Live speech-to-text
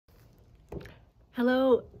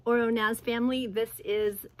Hello, OroNaz family. This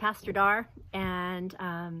is Pastor Dar, and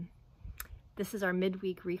this is our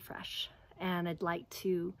midweek refresh. And I'd like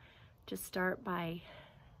to just start by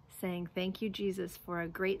saying thank you, Jesus, for a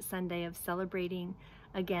great Sunday of celebrating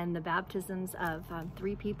again the baptisms of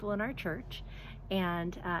 3 people in our church.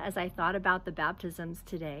 And as I thought about the baptisms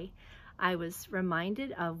today, I was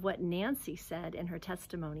reminded of what Nancy said in her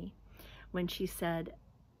testimony when she said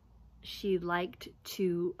she liked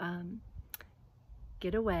to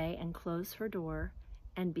get away and close her door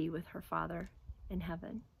and be with her Father in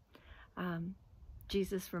heaven.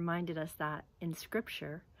 Jesus reminded us that in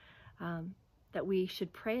Scripture, that we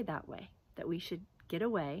should pray that way, that we should get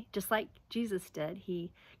away, just like Jesus did.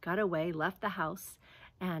 He got away, left the house,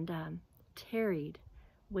 and tarried,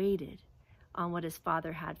 waited on what his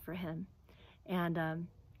Father had for him. And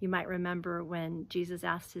you might remember when Jesus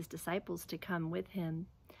asked his disciples to come with him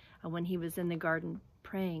when he was in the garden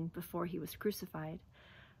praying before he was crucified.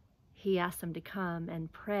 He asked them to come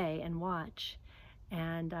and pray and watch.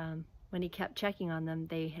 And when he kept checking on them,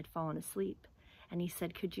 they had fallen asleep. And he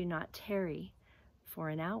said, "Could you not tarry for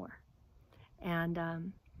an hour?"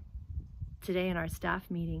 And today in our staff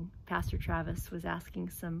meeting, Pastor Travis was asking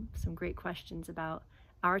some great questions about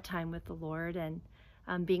our time with the Lord and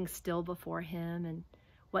being still before him and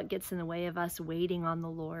what gets in the way of us waiting on the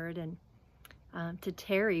Lord. And to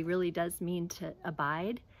tarry really does mean to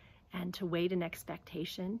abide and to wait in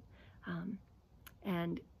expectation.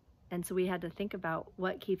 And so we had to think about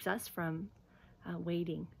what keeps us from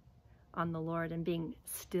waiting on the Lord and being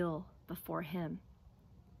still before him.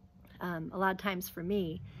 A lot of times for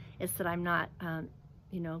me, it's that I'm not,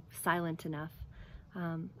 silent enough.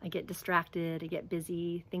 I get distracted, I get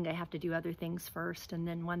busy, think I have to do other things first, and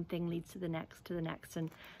then one thing leads to the next, and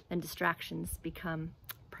then distractions become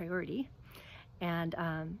priority. And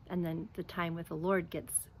then the time with the Lord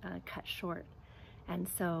gets cut short. And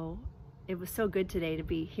so it was so good today to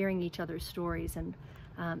be hearing each other's stories and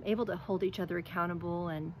able to hold each other accountable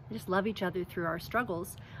and just love each other through our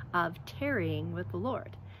struggles of tarrying with the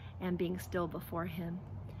Lord and being still before him.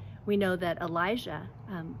 We know that Elijah,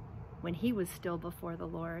 when he was still before the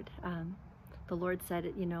Lord said,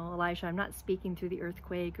 "Elijah, I'm not speaking through the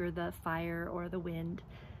earthquake or the fire or the wind,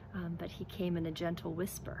 but he came in a gentle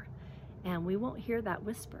whisper." And we won't hear that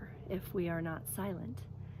whisper if we are not silent,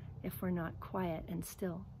 if we're not quiet and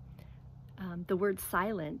still. The word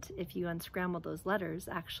silent, if you unscramble those letters,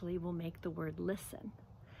 actually will make the word listen.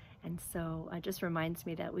 And so it just reminds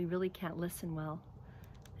me that we really can't listen well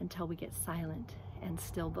until we get silent and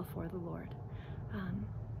still before the Lord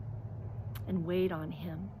and wait on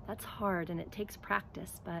him. That's hard and it takes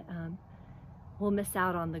practice, but we'll miss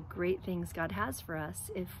out on the great things God has for us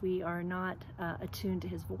if we are not attuned to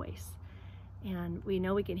his voice. And we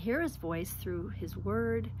know we can hear his voice through his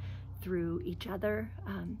word, through each other,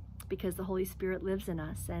 because the Holy Spirit lives in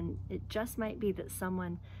us. And it just might be that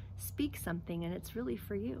someone speaks something and it's really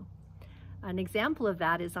for you. An example of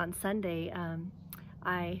that is on Sunday,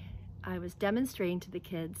 I was demonstrating to the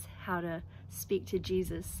kids how to speak to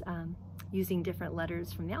Jesus using different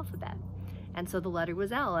letters from the alphabet. And so the letter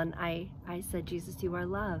was L, and I said, "Jesus, you are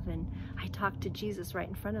love." And I talked to Jesus right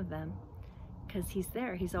in front of them, because he's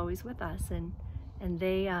there, he's always with us. And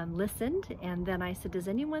they listened, and then I said, "Does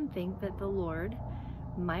anyone think that the Lord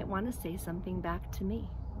might want to say something back to me?"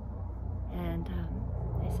 And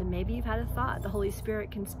I said, "Maybe you've had a thought. The Holy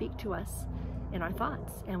Spirit can speak to us in our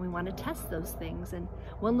thoughts, and we want to test those things." And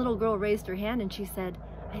one little girl raised her hand and she said,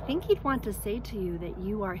 "I think he'd want to say to you that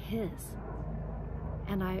you are his."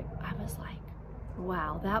 And I was like,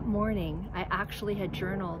 wow. That morning I actually had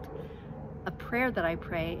journaled a prayer that I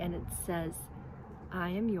pray, and it says, "I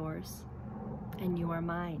am yours and you are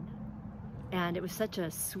mine." And it was such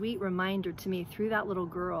a sweet reminder to me through that little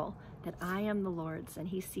girl that I am the Lord's and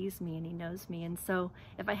he sees me and he knows me. And so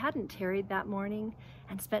if I hadn't tarried that morning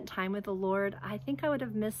and spent time with the Lord, I think I would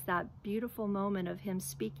have missed that beautiful moment of him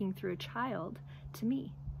speaking through a child to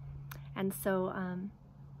me. And so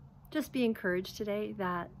just be encouraged today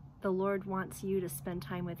that the Lord wants you to spend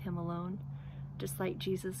time with him alone, just like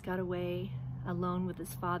Jesus got away alone with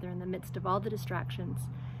his Father in the midst of all the distractions.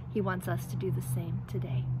 He wants us to do the same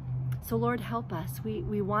today. So Lord, help us.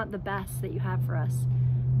 We want the best that you have for us.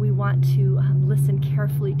 We want to listen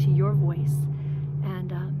carefully to your voice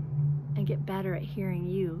and get better at hearing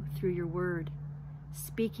you through your word,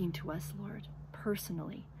 speaking to us, Lord,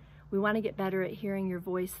 personally. We want to get better at hearing your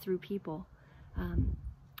voice through people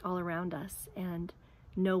all around us and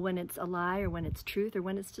know when it's a lie or when it's truth or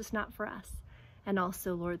when it's just not for us. And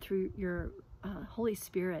also, Lord, through your Holy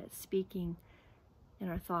Spirit speaking in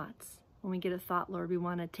our thoughts. When we get a thought, Lord, we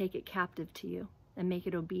want to take it captive to you and make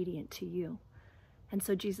it obedient to you. And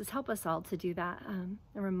so Jesus, help us all to do that, and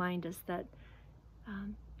remind us that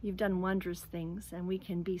you've done wondrous things, and we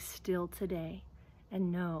can be still today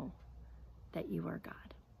and know that you are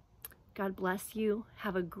God. God bless you.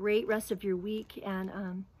 Have a great rest of your week,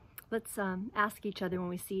 and let's ask each other when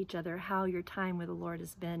we see each other how your time with the Lord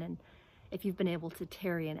has been, and if you've been able to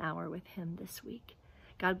tarry an hour with him this week.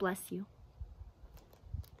 God bless you.